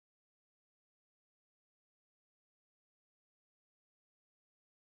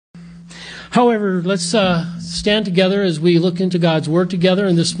However, let's stand together as we look into God's Word together.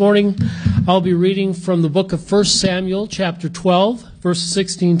 And this morning, I'll be reading from the book of 1 Samuel, chapter 12, verses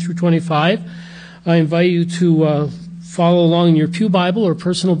 16 through 25. I invite you to follow along in your pew Bible or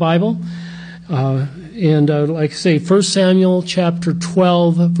personal Bible. Like I say, 1 Samuel, chapter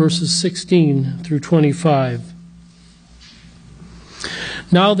 12, verses 16 through 25.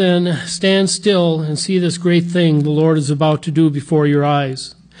 Now then, stand still and see this great thing the Lord is about to do before your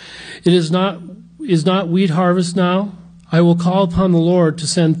eyes. Is not wheat harvest now? I will call upon the Lord to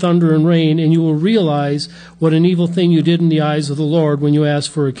send thunder and rain, and you will realize what an evil thing you did in the eyes of the Lord when you asked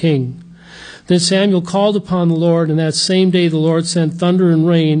for a king. Then Samuel called upon the Lord, and that same day the Lord sent thunder and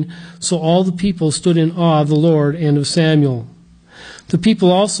rain, so all the people stood in awe of the Lord and of Samuel. The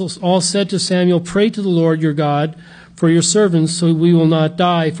people also all said to Samuel, "Pray to the Lord your God for your servants, so we will not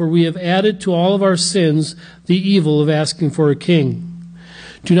die, for we have added to all of our sins the evil of asking for a king."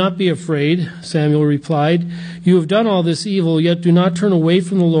 "Do not be afraid," Samuel replied. "You have done all this evil, yet do not turn away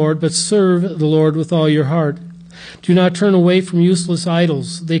from the Lord, but serve the Lord with all your heart. Do not turn away from useless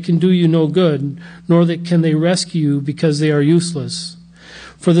idols. They can do you no good, nor can they rescue you because they are useless.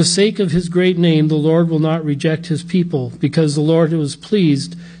 For the sake of his great name, the Lord will not reject his people, because the Lord was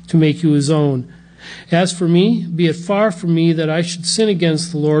pleased to make you his own. As for me, be it far from me that I should sin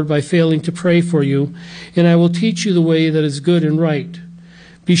against the Lord by failing to pray for you, and I will teach you the way that is good and right.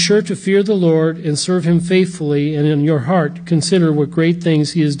 Be sure to fear the Lord and serve him faithfully, and in your heart consider what great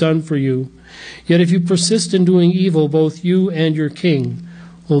things he has done for you. Yet if you persist in doing evil, both you and your king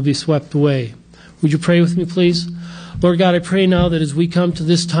will be swept away." Would you pray with me, please? Lord God, I pray now that as we come to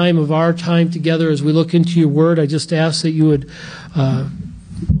this time of our time together, as we look into your word, I just ask that you would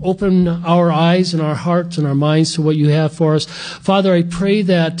open our eyes and our hearts and our minds to what you have for us. Father, I pray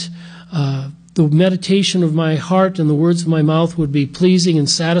that the meditation of my heart and the words of my mouth would be pleasing and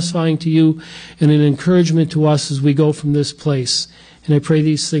satisfying to you and an encouragement to us as we go from this place. And I pray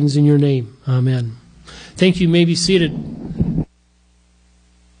these things in your name. Amen. Thank you. You may be seated.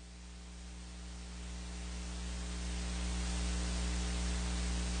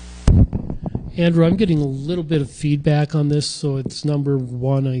 Andrew, I'm getting a little bit of feedback on this, so it's number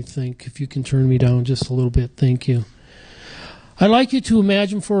 1, I think. If you can turn me down just a little bit. Thank you. I'd like you to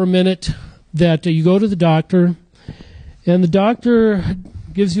imagine for a minute that you go to the doctor, and the doctor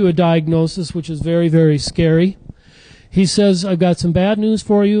gives you a diagnosis, which is very, very scary. He says, "I've got some bad news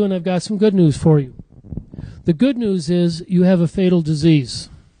for you, and I've got some good news for you. The good news is you have a fatal disease."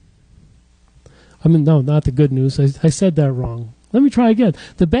 No, not the good news. I said that wrong. Let me try again.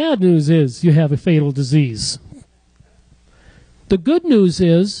 The bad news is you have a fatal disease. The good news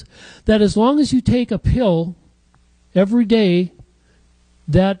is that as long as you take a pill every day,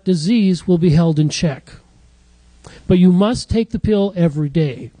 that disease will be held in check. But you must take the pill every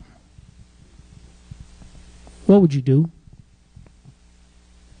day. What would you do?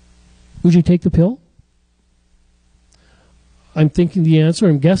 Would you take the pill? I'm guessing the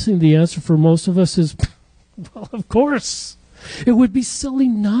answer for most of us is, well, of course. It would be silly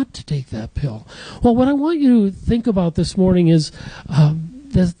not to take that pill. Well, what I want you to think about this morning is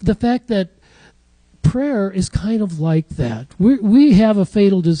the fact that prayer is kind of like that. We have a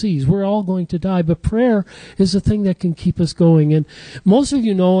fatal disease. We're all going to die, but prayer is the thing that can keep us going. And most of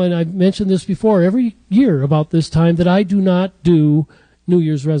you know, and I've mentioned this before every year about this time, that I do not do New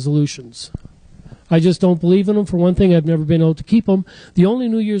Year's resolutions. I just don't believe in them. For one thing, I've never been able to keep them. The only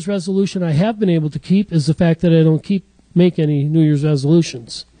New Year's resolution I have been able to keep is the fact that I don't make any New Year's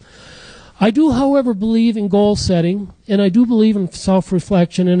resolutions. I do, however, believe in goal setting, and I do believe in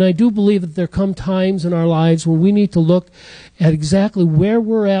self-reflection, and I do believe that there come times in our lives when we need to look at exactly where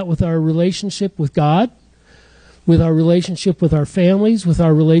we're at with our relationship with God, with our relationship with our families, with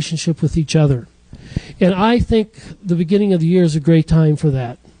our relationship with each other. And I think the beginning of the year is a great time for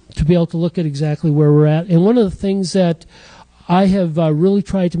that, to be able to look at exactly where we're at. And one of the things that I have really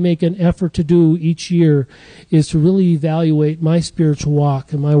tried to make an effort to do each year is to really evaluate my spiritual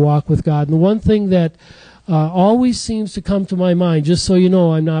walk and my walk with God. And the one thing that always seems to come to my mind, just so you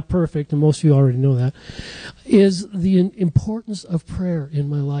know I'm not perfect, and most of you already know that, is the importance of prayer in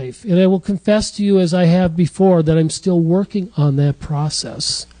my life. And I will confess to you, as I have before, that I'm still working on that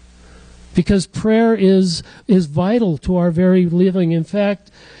process. Because prayer is vital to our very living. In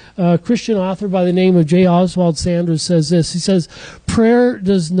fact, a Christian author by the name of J. Oswald Sanders says this. He says, prayer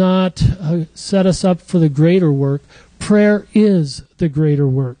does not set us up for the greater work. Prayer is the greater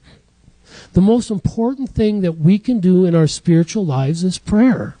work. The most important thing that we can do in our spiritual lives is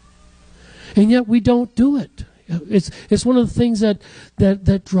prayer. And yet we don't do it. It's one of the things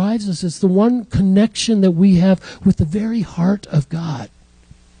that drives us. It's the one connection that we have with the very heart of God.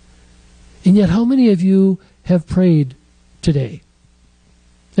 And yet, how many of you have prayed today?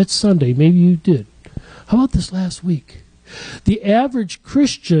 It's Sunday. Maybe you did. How about this last week? The average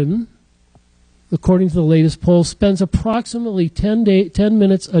Christian, according to the latest poll, spends approximately 10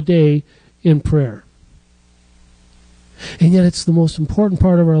 minutes a day in prayer. And yet it's the most important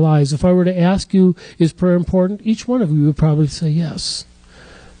part of our lives. If I were to ask you, is prayer important? Each one of you would probably say yes.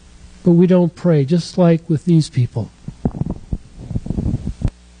 But we don't pray, just like with these people.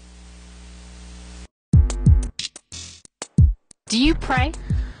 Do you pray?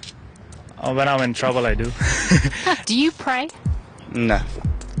 When I'm in trouble, I do. Do you pray? No.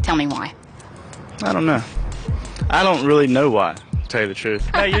 Tell me why. I don't know. I don't really know why, to tell you the truth.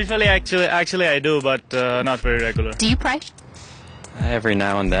 Usually, actually, I do, but not very regular. Do you pray? Every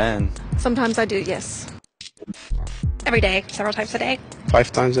now and then. Sometimes I do, yes. Every day, several times a day.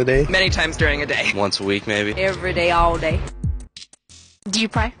 5 times a day. Many times during a day. Once a week, maybe. Every day, all day. Do you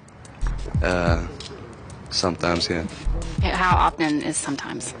pray? Sometimes, yeah. How often is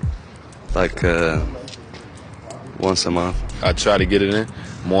sometimes? Like, once a month. I try to get it in,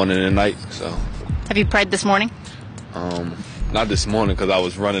 morning and night, so. Have you prayed this morning? Not this morning because I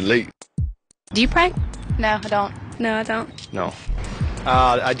was running late. Do you pray? No, I don't. No, I don't. No.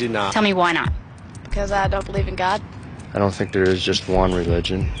 I do not. Tell me why not. Because I don't believe in God. I don't think there is just one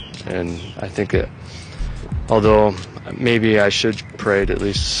religion, and I think that although maybe I should pray to at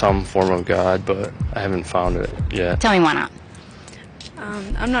least some form of God, but I haven't found it yet. Tell me why not.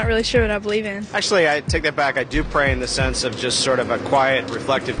 I'm not really sure what I believe in. Actually, I take that back. I do pray in the sense of just sort of a quiet,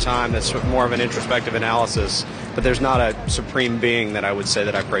 reflective time that's more of an introspective analysis, but there's not a supreme being that I would say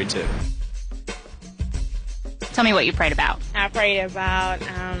that I pray to. Tell me what you prayed about. I prayed about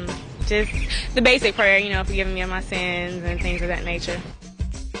just the basic prayer, forgiving me of my sins and things of that nature.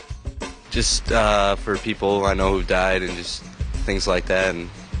 Just for people I know who died and just things like that, and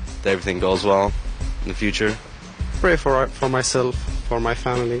that everything goes well in the future. Pray for myself, for my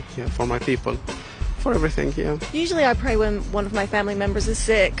family, yeah, for my people, for everything, yeah. Usually I pray when one of my family members is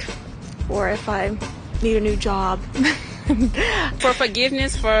sick, or if I need a new job. For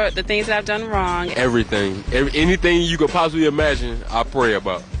forgiveness for the things that I've done wrong. Everything. Anything you could possibly imagine, I pray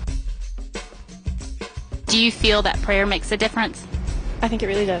about. Do you feel that prayer makes a difference? I think it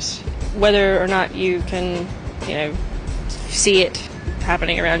really does. Whether or not you can, see it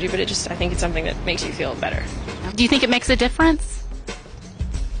happening around you, but I think it's something that makes you feel better. Do you think it makes a difference?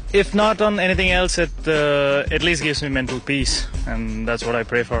 If not on anything else, it at least gives me mental peace, and that's what I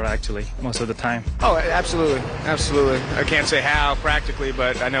pray for, actually, most of the time. Oh, absolutely, absolutely. I can't say how practically,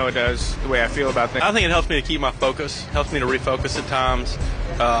 but I know it does, the way I feel about things. I think it helps me to keep my focus, helps me to refocus at times.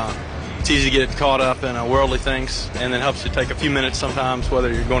 It's easy to get caught up in worldly things, and then helps you take a few minutes sometimes,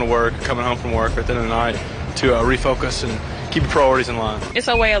 whether you're going to work, coming home from work, or at the end of the night, to refocus and keep your priorities in line. It's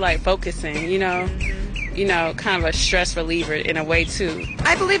a way of focusing, kind of a stress reliever in a way too.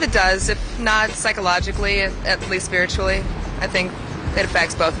 I believe it does, if not psychologically, at least spiritually. I think it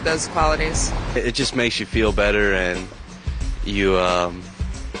affects both of those qualities. It just makes you feel better, and you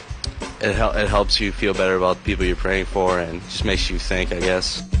it helps you feel better about the people you're praying for, and just makes you think, I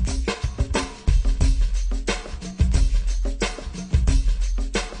guess.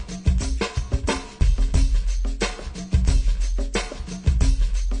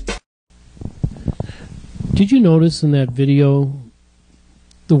 Did you notice in that video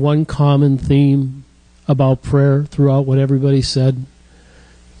the one common theme about prayer throughout what everybody said?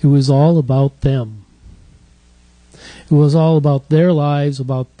 It was all about them. It was all about their lives,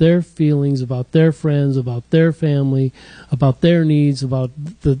 about their feelings, about their friends, about their family, about their needs, about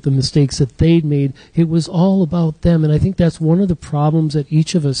the mistakes that they'd made. It was all about them. And I think that's one of the problems that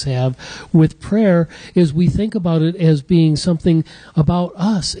each of us have with prayer, is we think about it as being something about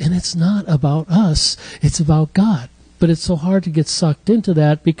us. And it's not about us. It's about God. But it's so hard to get sucked into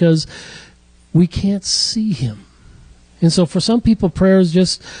that because we can't see Him. And so for some people, prayer is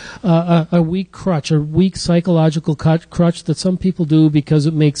just a weak crutch, a weak psychological crutch that some people do because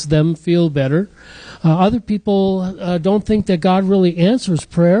it makes them feel better. Other people don't think that God really answers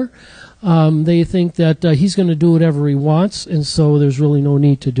prayer. They think that He's going to do whatever He wants, and so there's really no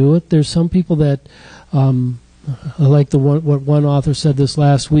need to do it. There's some people that, like what one author said this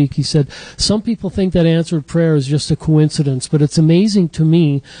last week. He said, some people think that answered prayer is just a coincidence, but it's amazing to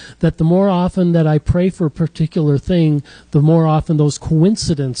me that the more often that I pray for a particular thing, the more often those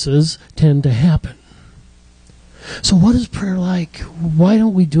coincidences tend to happen. So what is prayer like? Why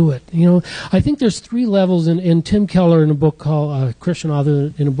don't we do it? I think there's 3 levels in Tim Keller, in a book called, Christian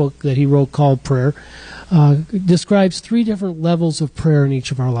author, in a book that he wrote called Prayer. describes three different levels of prayer in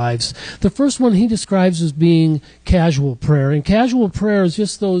each of our lives. The first one he describes as being casual prayer. And casual prayer is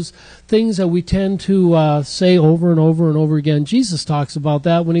just those things that we tend to say over and over and over again. Jesus talks about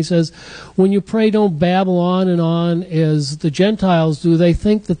that when he says, when you pray, don't babble on and on as the Gentiles do. They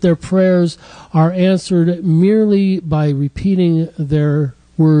think that their prayers are answered merely by repeating their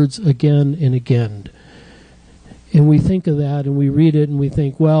words again and again. And we think of that and we read it and we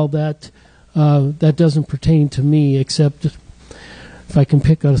think, well, that doesn't pertain to me, except if I can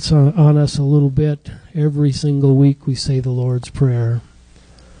pick on us a little bit, every single week we say the Lord's Prayer.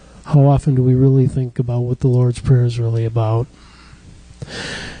 How often do we really think about what the Lord's Prayer is really about?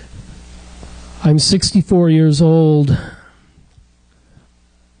 I'm 64 years old.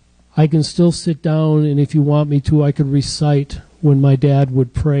 I can still sit down, and if you want me to, I could recite when my dad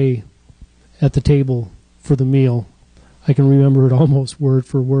would pray at the table for the meal. I can remember it almost word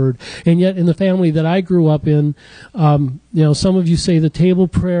for word. And yet in the family that I grew up in, some of you say the table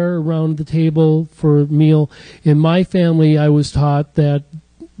prayer around the table for a meal. In my family, I was taught that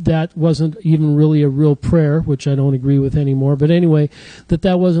wasn't even really a real prayer, which I don't agree with anymore. But anyway,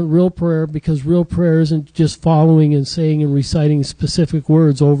 that wasn't real prayer, because real prayer isn't just following and saying and reciting specific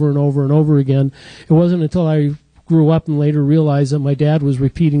words over and over and over again. It wasn't until I grew up and later realized that my dad was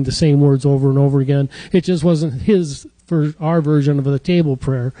repeating the same words over and over again. It just wasn't his, for our version of the table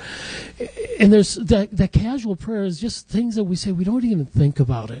prayer. And there's that casual prayer is just things that we say, we don't even think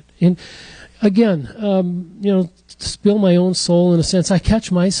about it. And again, spill my own soul in a sense, I catch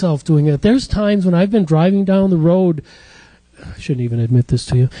myself doing it. There's times when I've been driving down the road, I shouldn't even admit this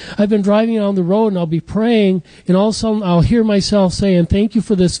to you, I've been driving down the road and I'll be praying, and all of a sudden I'll hear myself saying, thank you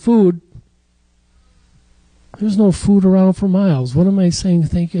for this food. There's no food around for miles. What am I saying?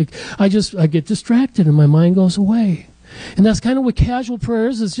 Thank you. I get distracted and my mind goes away. And that's kind of what casual prayer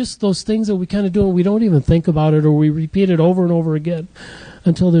is just those things that we kind of do and we don't even think about it, or we repeat it over and over again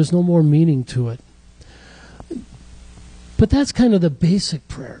until there's no more meaning to it. But that's kind of the basic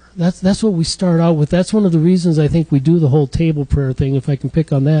prayer. That's what we start out with. That's one of the reasons I think we do the whole table prayer thing, if I can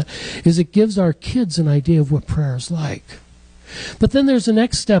pick on that, is it gives our kids an idea of what prayer is like. But then there's the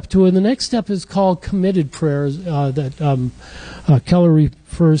next step to it, and the next step is called committed prayers that Keller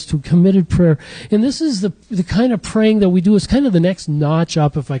refers to, committed prayer. And this is the kind of praying that we do. It's kind of the next notch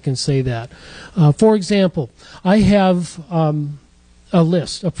up, if I can say that. For example, I have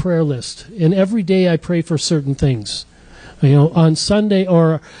a prayer list, and every day I pray for certain things. On Sunday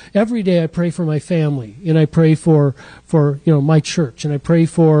or every day I pray for my family, and I pray for my church, and I pray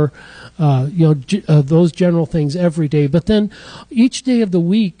for those general things every day. But then each day of the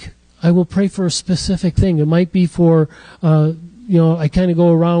week I will pray for a specific thing. It might be for I kind of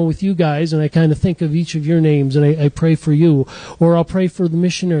go around with you guys and I kind of think of each of your names and I pray for you, or I'll pray for the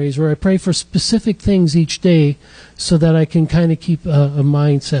missionaries, or I pray for specific things each day so that I can kind of keep a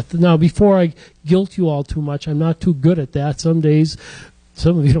mindset. Now, before I guilt you all too much, I'm not too good at that. Some days,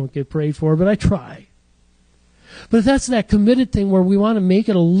 some of you don't get prayed for, but I try. But that's that committed thing where we want to make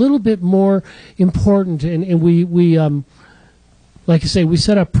it a little bit more important, and we like I say, we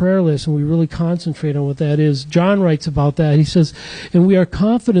set up prayer lists and we really concentrate on what that is. John writes about that. He says, and we are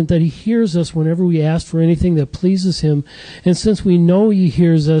confident that he hears us whenever we ask for anything that pleases him. And since we know he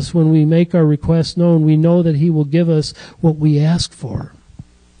hears us when we make our requests known, we know that he will give us what we ask for.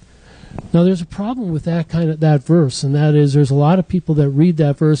 Now, there's a problem with that verse, and that is there's a lot of people that read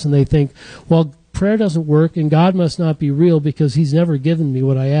that verse and they think, well, prayer doesn't work and God must not be real because he's never given me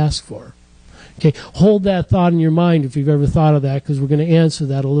what I ask for. Okay, hold that thought in your mind if you've ever thought of that, because we're going to answer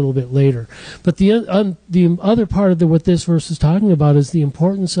that a little bit later. But the other part of what this verse is talking about is the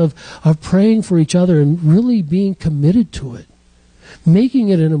importance of praying for each other and really being committed to it, making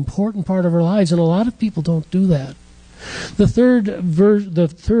it an important part of our lives. And a lot of people don't do that. The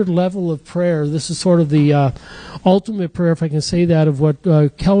third level of prayer, this is sort of the ultimate prayer, if I can say that, of what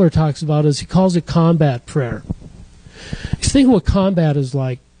Keller talks about, is he calls it combat prayer. You think of what combat is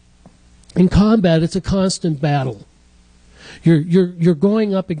like. In combat, it's a constant battle. You're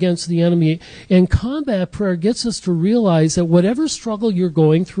going up against the enemy. And combat prayer gets us to realize that whatever struggle you're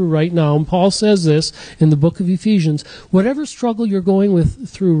going through right now, and Paul says this in the book of Ephesians, whatever struggle you're going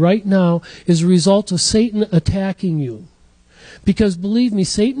through right now is a result of Satan attacking you. Because believe me,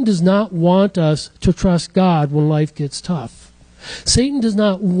 Satan does not want us to trust God when life gets tough. Satan does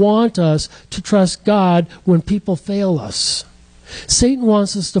not want us to trust God when people fail us. Satan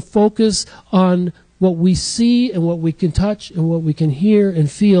wants us to focus on what we see and what we can touch and what we can hear and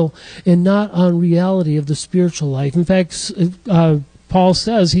feel, and not on reality of the spiritual life. In fact, Paul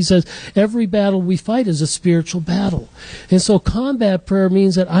says, he says, every battle we fight is a spiritual battle. And so combat prayer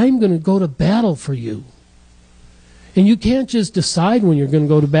means that I'm going to go to battle for you. And you can't just decide when you're going to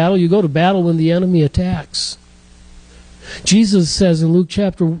go to battle. You go to battle when the enemy attacks. Jesus says in Luke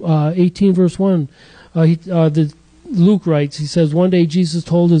chapter 18, verse 1, Luke writes, he says, one day Jesus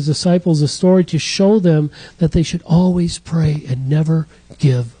told his disciples a story to show them that they should always pray and never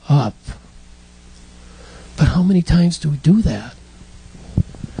give up. But how many times do we do that?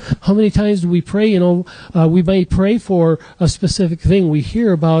 How many times do we pray? We may pray for a specific thing we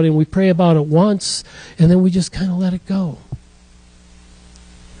hear about and we pray about it once and then we just kind of let it go.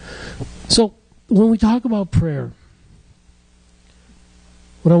 So when we talk about prayer,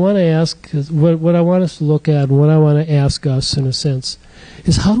 what I want to ask is, what I want us to look at and what I want to ask us in a sense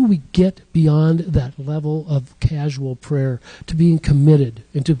is how do we get beyond that level of casual prayer to being committed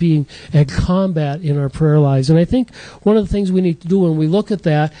and to being at combat in our prayer lives. And I think one of the things we need to do when we look at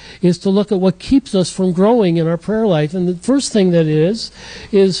that is to look at what keeps us from growing in our prayer life. And the first thing that is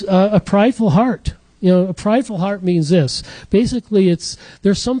a prideful heart. A prideful heart means this. Basically,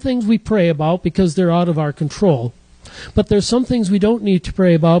 there's some things we pray about because they're out of our control. But there's some things we don't need to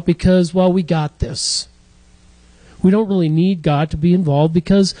pray about because, well, we got this. We don't really need God to be involved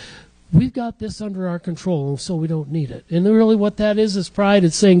because we've got this under our control, and so we don't need it. And really what that is pride.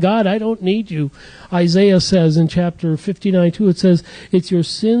 It's saying, God, I don't need you. Isaiah says in chapter 59:2, it says, it's your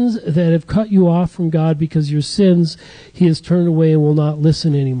sins that have cut you off from God, because your sins he has turned away and will not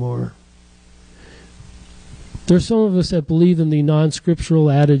listen anymore. There's some of us that believe in the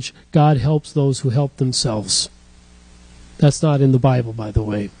non-scriptural adage, God helps those who help themselves. That's not in the Bible, by the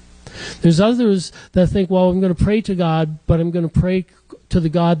way. There's others that think, well, I'm going to pray to God, but I'm going to pray to the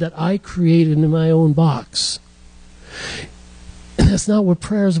God that I created in my own box. And that's not what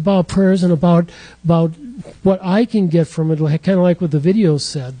prayer is about. Prayer isn't about what I can get from it, kind of like what the video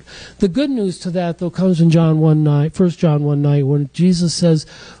said. The good news to that, though, comes in 1 John 1:9, when Jesus says,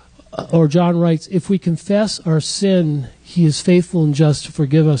 or John writes, if we confess our sin, he is faithful and just to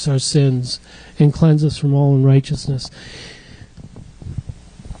forgive us our sins and cleanse us from all unrighteousness.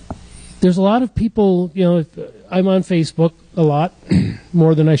 There's a lot of people, I'm on Facebook a lot,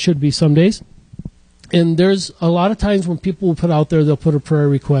 more than I should be some days. And there's a lot of times when people will put out there, they'll put a prayer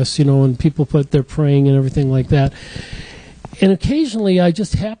request, and people put their praying and everything like that. And occasionally I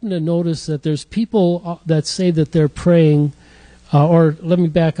just happen to notice that there's people that say that they're praying, or let me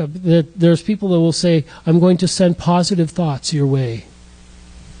back up, there's people that will say, I'm going to send positive thoughts your way.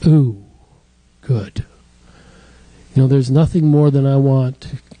 Ooh, good. There's nothing more than I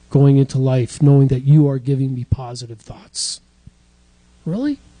want going into life, knowing that you are giving me positive thoughts.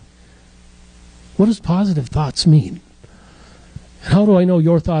 Really? What does positive thoughts mean? How do I know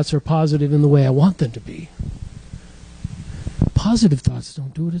your thoughts are positive in the way I want them to be? Positive thoughts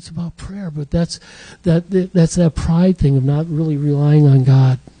don't do it. It's about prayer, but that's that pride thing of not really relying on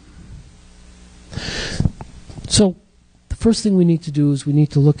God. So the first thing we need to do is we need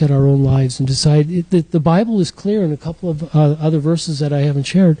to look at our own lives and decide. The Bible is clear in a couple of other verses that I haven't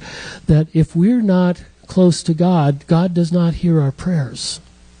shared, that if we're not close to God, God does not hear our prayers.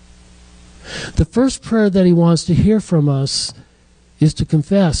 The first prayer that he wants to hear from us is to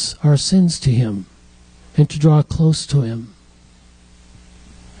confess our sins to him and to draw close to him.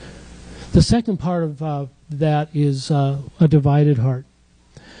 The second part of that is a divided heart.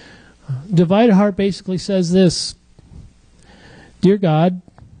 Divided heart basically says this: Dear God,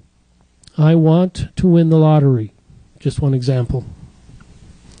 I want to win the lottery. Just one example.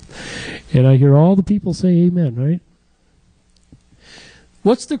 And I hear all the people say amen, right?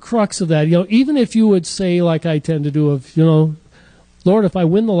 What's the crux of that? Even if you would say, like I tend to do, Lord, if I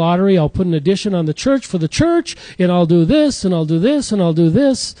win the lottery, I'll put an addition on the church for the church, and I'll do this, and I'll do this, and I'll do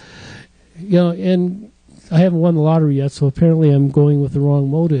this. And I haven't won the lottery yet, so apparently I'm going with the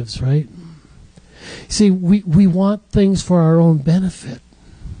wrong motives, right? See, we want things for our own benefit.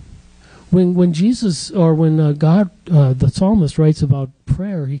 When Jesus, or when God, the psalmist writes about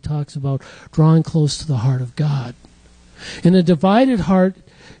prayer, he talks about drawing close to the heart of God. And a divided heart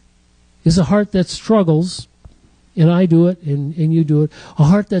is a heart that struggles, and I do it, and you do it, a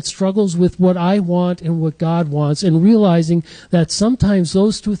heart that struggles with what I want and what God wants, and realizing that sometimes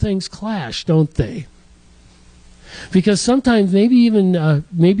those two things clash, don't they? Because sometimes, maybe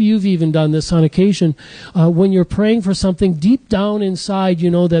you've even done this on occasion, when you're praying for something, deep down inside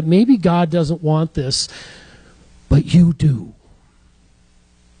you know that maybe God doesn't want this, but you do.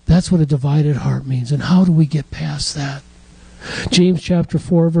 That's what a divided heart means. And how do we get past that? James chapter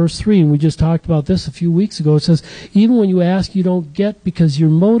 4, verse 3, and we just talked about this a few weeks ago. It says, even when you ask, you don't get because your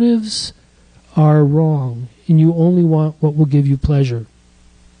motives are wrong, and you only want what will give you pleasure.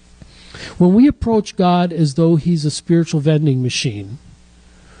 When we approach God as though he's a spiritual vending machine,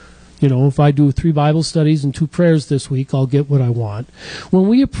 You know, if I do 3 Bible studies and 2 prayers this week, I'll get what I want. When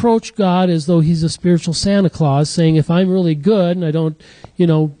we approach God as though he's a spiritual Santa Claus, saying, if I'm really good and I don't,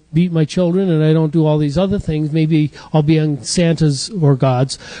 beat my children and I don't do all these other things, maybe I'll be on Santa's or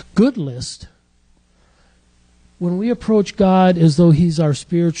God's good list. When we approach God as though he's our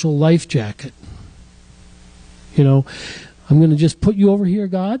spiritual life jacket, I'm going to just put you over here,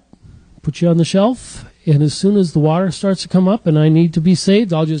 God, put you on the shelf, and as soon as the water starts to come up and I need to be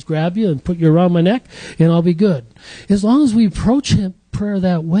saved, I'll just grab you and put you around my neck, and I'll be good. As long as we approach prayer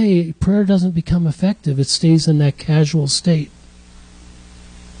that way, prayer doesn't become effective. It stays in that casual state.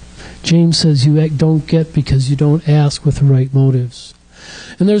 James says you don't get because you don't ask with the right motives.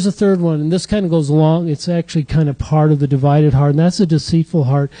 And there's a third one, and this kind of goes along. It's actually kind of part of the divided heart, and that's a deceitful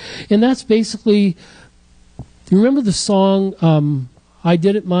heart. And that's basically, you remember the song, I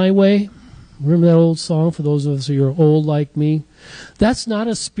Did It My Way? Remember that old song, for those of us who are old like me? That's not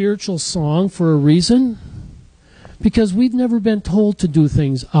a spiritual song for a reason, because we've never been told to do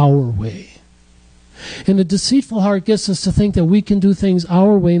things our way. And a deceitful heart gets us to think that we can do things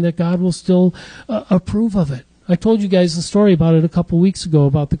our way and that God will still approve of it. I told you guys the story about it a couple weeks ago,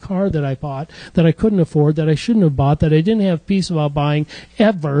 about the car that I bought, that I couldn't afford, that I shouldn't have bought, that I didn't have peace about buying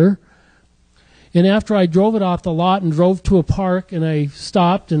ever. And after I drove it off the lot and drove to a park, and I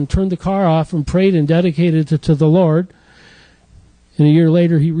stopped and turned the car off and prayed and dedicated it to the Lord, and a year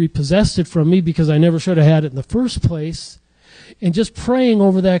later he repossessed it from me because I never should have had it in the first place. And just praying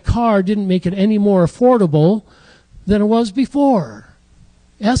over that car didn't make it any more affordable than it was before.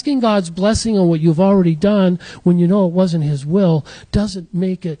 Asking God's blessing on what you've already done when you know it wasn't his will doesn't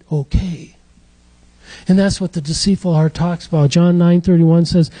make it okay. And that's what the deceitful heart talks about. John 9:31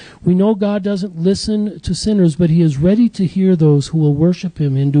 says, we know God doesn't listen to sinners, but he is ready to hear those who will worship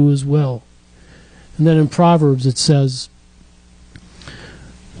him and do his will. And then in Proverbs it says,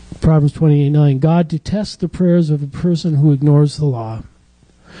 Proverbs 28:9, God detests the prayers of a person who ignores the law.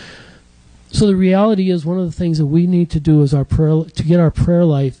 So the reality is, one of the things that we need to do is to get our prayer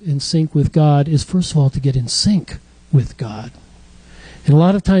life in sync with God is, first of all, to get in sync with God. And a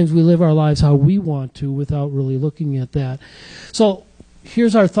lot of times we live our lives how we want to without really looking at that. So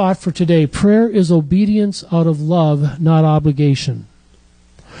here's our thought for today. Prayer is obedience out of love, not obligation.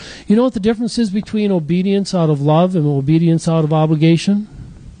 You know what the difference is between obedience out of love and obedience out of obligation?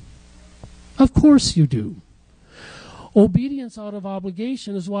 Of course you do. Obedience out of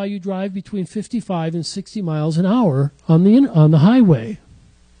obligation is why you drive between 55 and 60 miles an hour on the highway.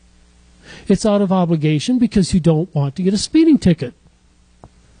 It's out of obligation because you don't want to get a speeding ticket.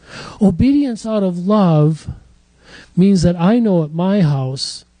 Obedience out of love means that I know at my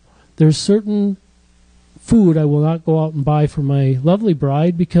house there's certain food I will not go out and buy for my lovely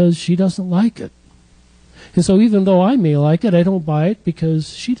bride because she doesn't like it. And so even though I may like it, I don't buy it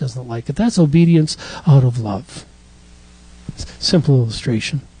because she doesn't like it. That's obedience out of love. Simple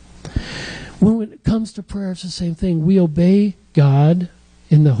illustration. When it comes to prayer, it's the same thing. We obey God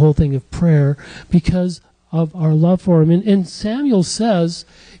in the whole thing of prayer because of our love for him. And Samuel says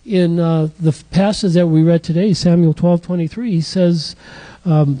in the passage that we read today, Samuel 12:23, he says,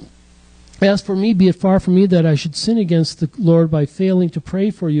 as for me, be it far from me that I should sin against the Lord by failing to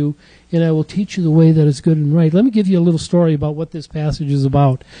pray for you, and I will teach you the way that is good and right. Let me give you a little story about what this passage is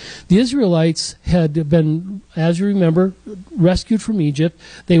about. The Israelites had been, as you remember, rescued from Egypt.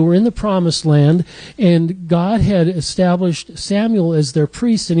 They were in the Promised Land, and God had established Samuel as their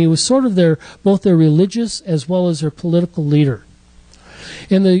priest, and he was sort of both their religious as well as their political leader.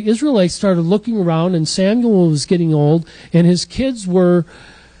 And the Israelites started looking around, and Samuel was getting old, and his kids were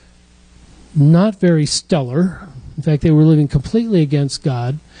not very stellar. In fact, they were living completely against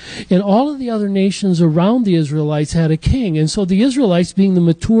God. And all of the other nations around the Israelites had a king. And so the Israelites, being the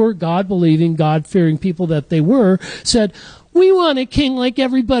mature, God-believing, God-fearing people that they were, said, we want a king like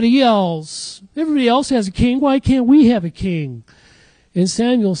everybody else. Everybody else has a king. Why can't we have a king? And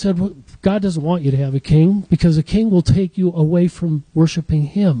Samuel said, well, God doesn't want you to have a king because a king will take you away from worshiping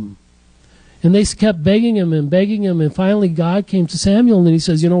him. And they kept begging him, and finally God came to Samuel, and he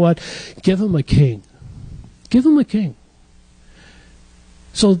says, you know what? Give him a king. Give him a king.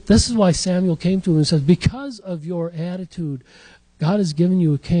 So this is why Samuel came to him and says, because of your attitude, God has given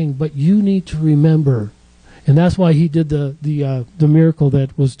you a king, but you need to remember. And that's why he did the miracle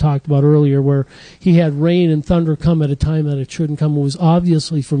that was talked about earlier, where he had rain and thunder come at a time that it shouldn't come. It was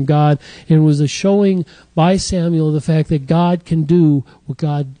obviously from God, and it was a showing by Samuel of the fact that God can do what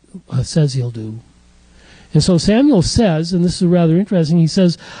God says he'll do. And so Samuel says, and this is rather interesting, he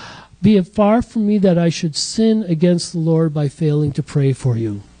says, be it far from me that I should sin against the Lord by failing to pray for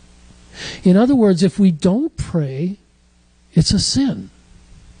you. In other words, if we don't pray, it's a sin.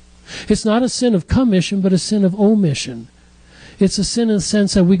 It's not a sin of commission, but a sin of omission. It's a sin in the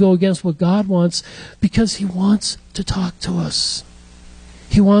sense that we go against what God wants because He wants to talk to us.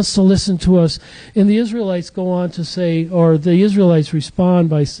 He wants to listen to us. And the Israelites go on to say, or the Israelites respond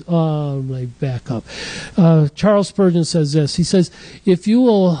by, let me back up. Charles Spurgeon says this. He says, if you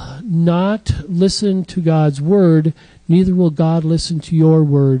will not listen to God's word, neither will God listen to your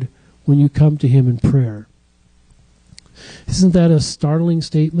word when you come to Him in prayer. Isn't that a startling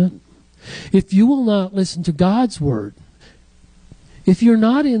statement? If you will not listen to God's word, if you're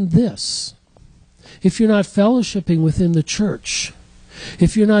not in this, if you're not fellowshipping within the church,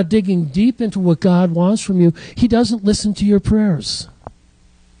 if you're not digging deep into what God wants from you, He doesn't listen to your prayers.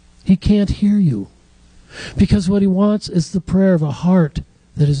 He can't hear you. Because what He wants is the prayer of a heart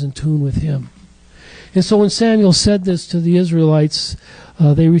that is in tune with Him. And so when Samuel said this to the Israelites,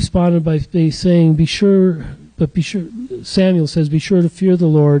 they responded by saying, Samuel says, be sure to fear the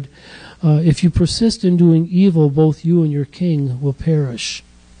Lord. If you persist in doing evil, both you and your king will perish.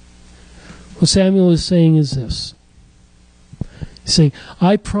 What Samuel is saying is this. He's saying,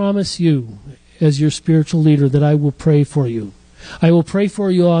 I promise you, as your spiritual leader, that I will pray for you. I will pray for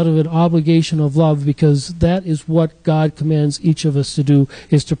you out of an obligation of love, because that is what God commands each of us to do,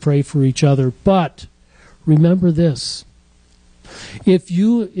 is to pray for each other. But remember this. If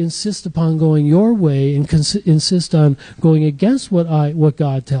you insist upon going your way and insist on going against what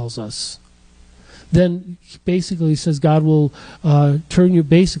God tells us, then basically says God will turn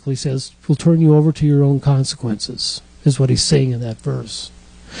you over to your own consequences, is what he's saying in that verse.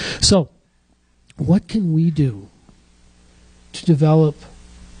 So, what can we do to develop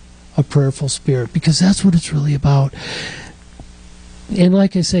a prayerful spirit? Because that's what it's really about. And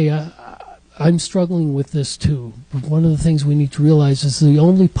like I say, I'm struggling with this too. But one of the things we need to realize is the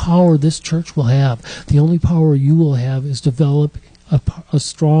only power this church will have, the only power you will have, is develop a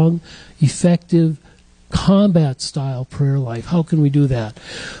strong, effective, combat-style prayer life. How can we do that?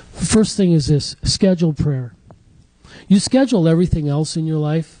 The first thing is this: schedule prayer. You schedule everything else in your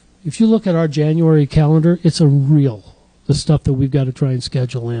life. If you look at our January calendar, it's the stuff that we've got to try and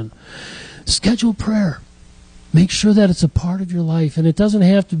schedule in. Schedule prayer. Make sure that it's a part of your life. And it doesn't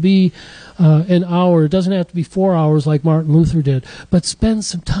have to be an hour. It doesn't have to be 4 hours like Martin Luther did. But spend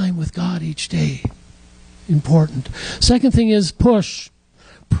some time with God each day. Important. Second thing is push.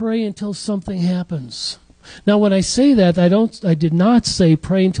 Pray until something happens. Now, when I say that, I did not say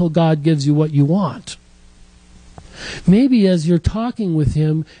pray until God gives you what you want. Maybe as you're talking with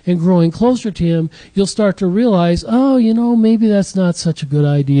Him and growing closer to Him, you'll start to realize, maybe that's not such a good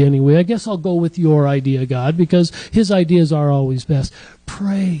idea anyway. I guess I'll go with your idea, God, because His ideas are always best.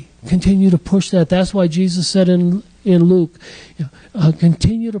 Pray. Continue to push that. That's why Jesus said in Luke,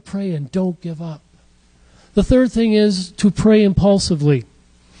 continue to pray and don't give up. The third thing is to pray impulsively.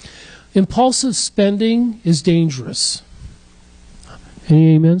 Impulsive spending is dangerous.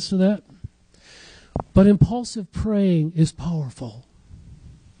 Any amens to that? But impulsive praying is powerful.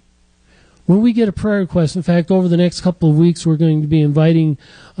 When we get a prayer request, in fact, over the next couple of weeks, we're going to be inviting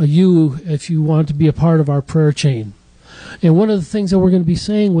you, if you want to be a part of our prayer chain. And one of the things that we're going to be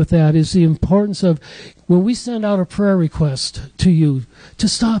saying with that is the importance of, when we send out a prayer request to you, to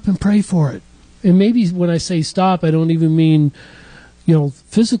stop and pray for it. And maybe when I say stop, I don't even mean,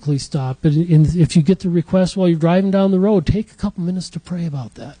 physically stop. But if you get the request while you're driving down the road, take a couple minutes to pray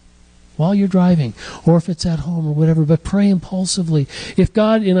about that while you're driving, or if it's at home or whatever, but pray impulsively. If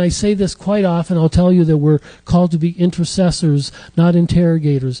God, and I say this quite often, I'll tell you that we're called to be intercessors, not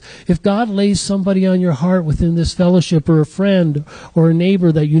interrogators. If God lays somebody on your heart within this fellowship, or a friend or a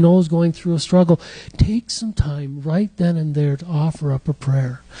neighbor that you know is going through a struggle, take some time right then and there to offer up a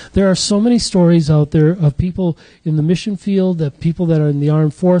prayer. There are so many stories out there of people in the mission field, that people that are in the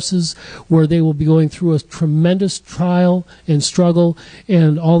armed forces, where they will be going through a tremendous trial and struggle,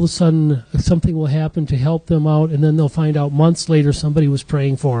 and all of a sudden something will happen to help them out, and then they'll find out months later somebody was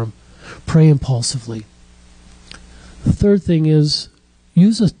praying for them. Pray impulsively. The third thing is,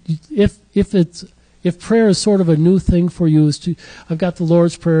 if prayer is sort of a new thing for you, I've got the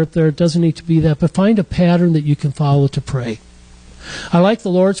Lord's Prayer up there. It doesn't need to be that, but find a pattern that you can follow to pray. I like the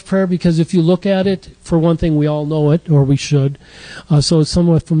Lord's Prayer because if you look at it, for one thing, we all know it, or we should, so it's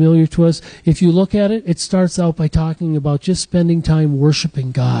somewhat familiar to us. If you look at it, it starts out by talking about just spending time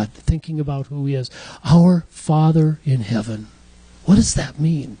worshiping God, thinking about who He is. Our Father in heaven. What does that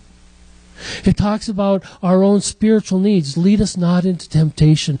mean? It talks about our own spiritual needs. Lead us not into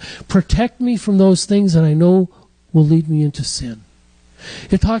temptation. Protect me from those things that I know will lead me into sin.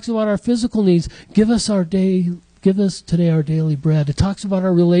 It talks about our physical needs. Give us today our daily bread. It talks about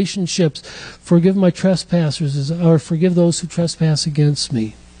our relationships. Forgive my trespassers, or forgive those who trespass against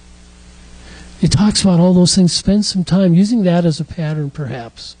me. It talks about all those things. Spend some time using that as a pattern,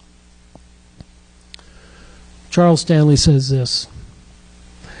 perhaps. Charles Stanley says this: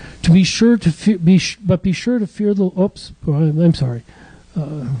 "To be sure to be sure to fear the." Oops, I'm sorry,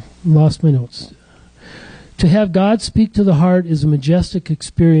 lost my notes. To have God speak to the heart is a majestic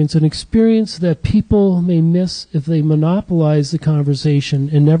experience, an experience that people may miss if they monopolize the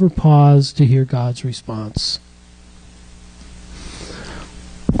conversation and never pause to hear God's response.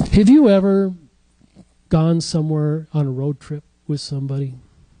 Have you ever gone somewhere on a road trip with somebody?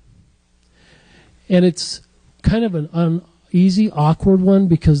 And it's kind of an uneasy, awkward one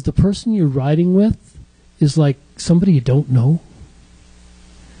because the person you're riding with is like somebody you don't know.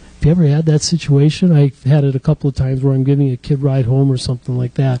 Have you ever had that situation? I've had it a couple of times where I'm giving a kid ride home or something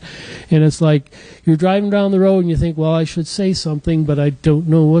like that. And it's like you're driving down the road and you think, well, I should say something, but I don't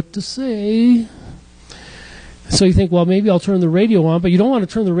know what to say. So you think, well, maybe I'll turn the radio on, but you don't want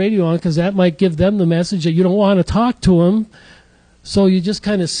to turn the radio on because that might give them the message that you don't want to talk to them. So you just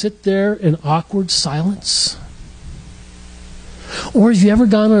kind of sit there in awkward silence. Or have you ever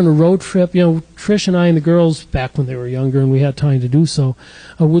gone on a road trip? You know, Trish and I and the girls, back when they were younger and we had time to do so,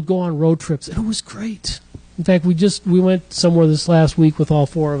 would go on road trips, and it was great. In fact, we went somewhere this last week with all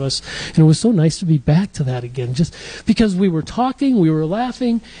four of us, and it was so nice to be back to that again, just because we were talking, we were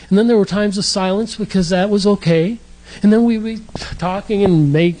laughing, and then there were times of silence because that was okay. And then we were talking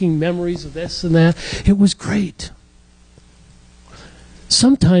and making memories of this and that. It was great.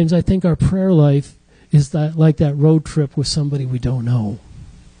 Sometimes I think our prayer life is that like that road trip with somebody we don't know.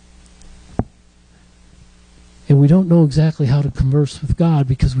 And we don't know exactly how to converse with God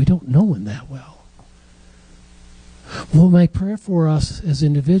because we don't know Him that well. Well, my prayer for us as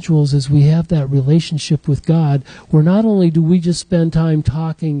individuals is we have that relationship with God where not only do we just spend time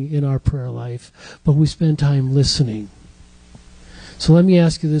talking in our prayer life, but we spend time listening. So let me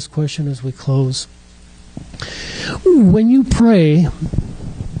ask you this question as we close. When you pray,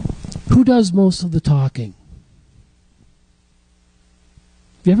 who does most of the talking?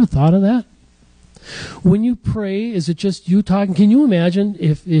 Have you ever thought of that? When you pray, is it just you talking? Can you imagine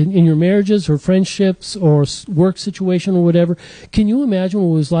if in your marriages or friendships or work situation or whatever, can you imagine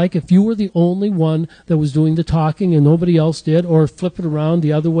what it was like if you were the only one that was doing the talking and nobody else did, or flip it around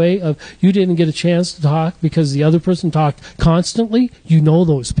the other way of you didn't get a chance to talk because the other person talked constantly? You know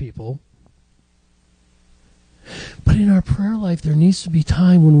those people. But in our prayer life, there needs to be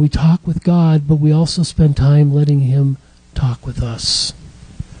time when we talk with God, but we also spend time letting Him talk with us.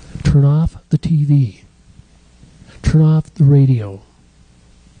 Turn off the TV. Turn off the radio.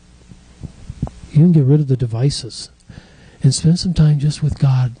 Even get rid of the devices. And spend some time just with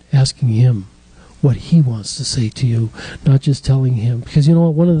God, asking Him what He wants to say to you, not just telling Him. Because you know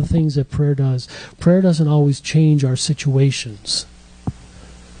what? One of the things that prayer doesn't always change our situations.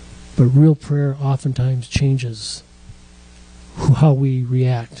 But real prayer oftentimes changes how we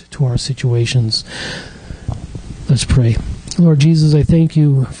react to our situations. Let's pray. Lord Jesus, I thank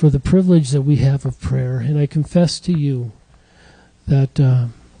You for the privilege that we have of prayer, and I confess to You that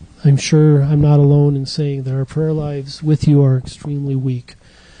I'm sure I'm not alone in saying that our prayer lives with You are extremely weak.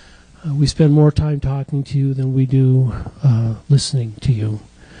 We spend more time talking to You than we do listening to You.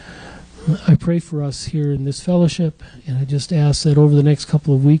 I pray for us here in this fellowship, and I just ask that over the next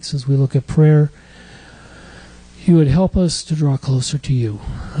couple of weeks as we look at prayer, You would help us to draw closer to You,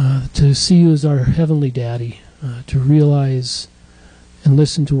 to see You as our Heavenly Daddy, to realize and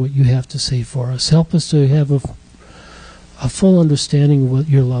listen to what You have to say for us. Help us to have a full understanding of what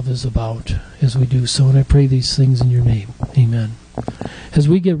Your love is about as we do so, and I pray these things in Your name. Amen. As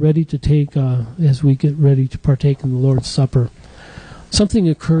we get ready to partake in the Lord's Supper, something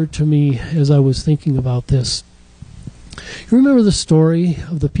occurred to me as I was thinking about this. You remember the story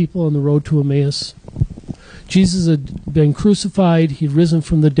of the people on the road to Emmaus? Jesus had been crucified. He'd risen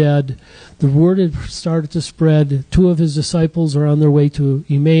from the dead. The word had started to spread. Two of His disciples are on their way to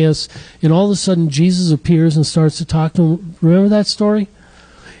Emmaus. And all of a sudden, Jesus appears and starts to talk to them. Remember that story?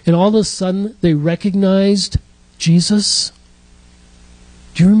 And all of a sudden, they recognized Jesus.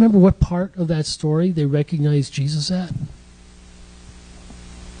 Do you remember what part of that story they recognized Jesus at?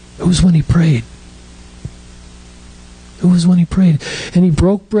 It was when He prayed. It was when He prayed. And He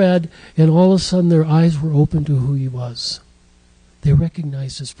broke bread, and all of a sudden their eyes were open to who He was. They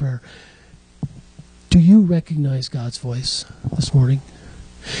recognized His prayer. Do you recognize God's voice this morning?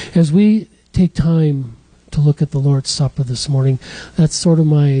 As we take time to look at the Lord's Supper this morning, that's sort of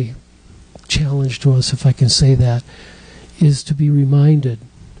my challenge to us, if I can say that, is to be reminded,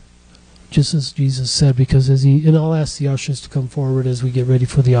 just as Jesus said, because and I'll ask the ushers to come forward as we get ready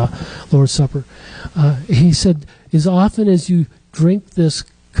for the Lord's Supper. He said, as often as you drink this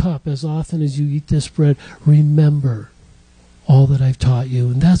cup, as often as you eat this bread, remember all that I've taught you.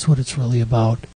 And that's what it's really about.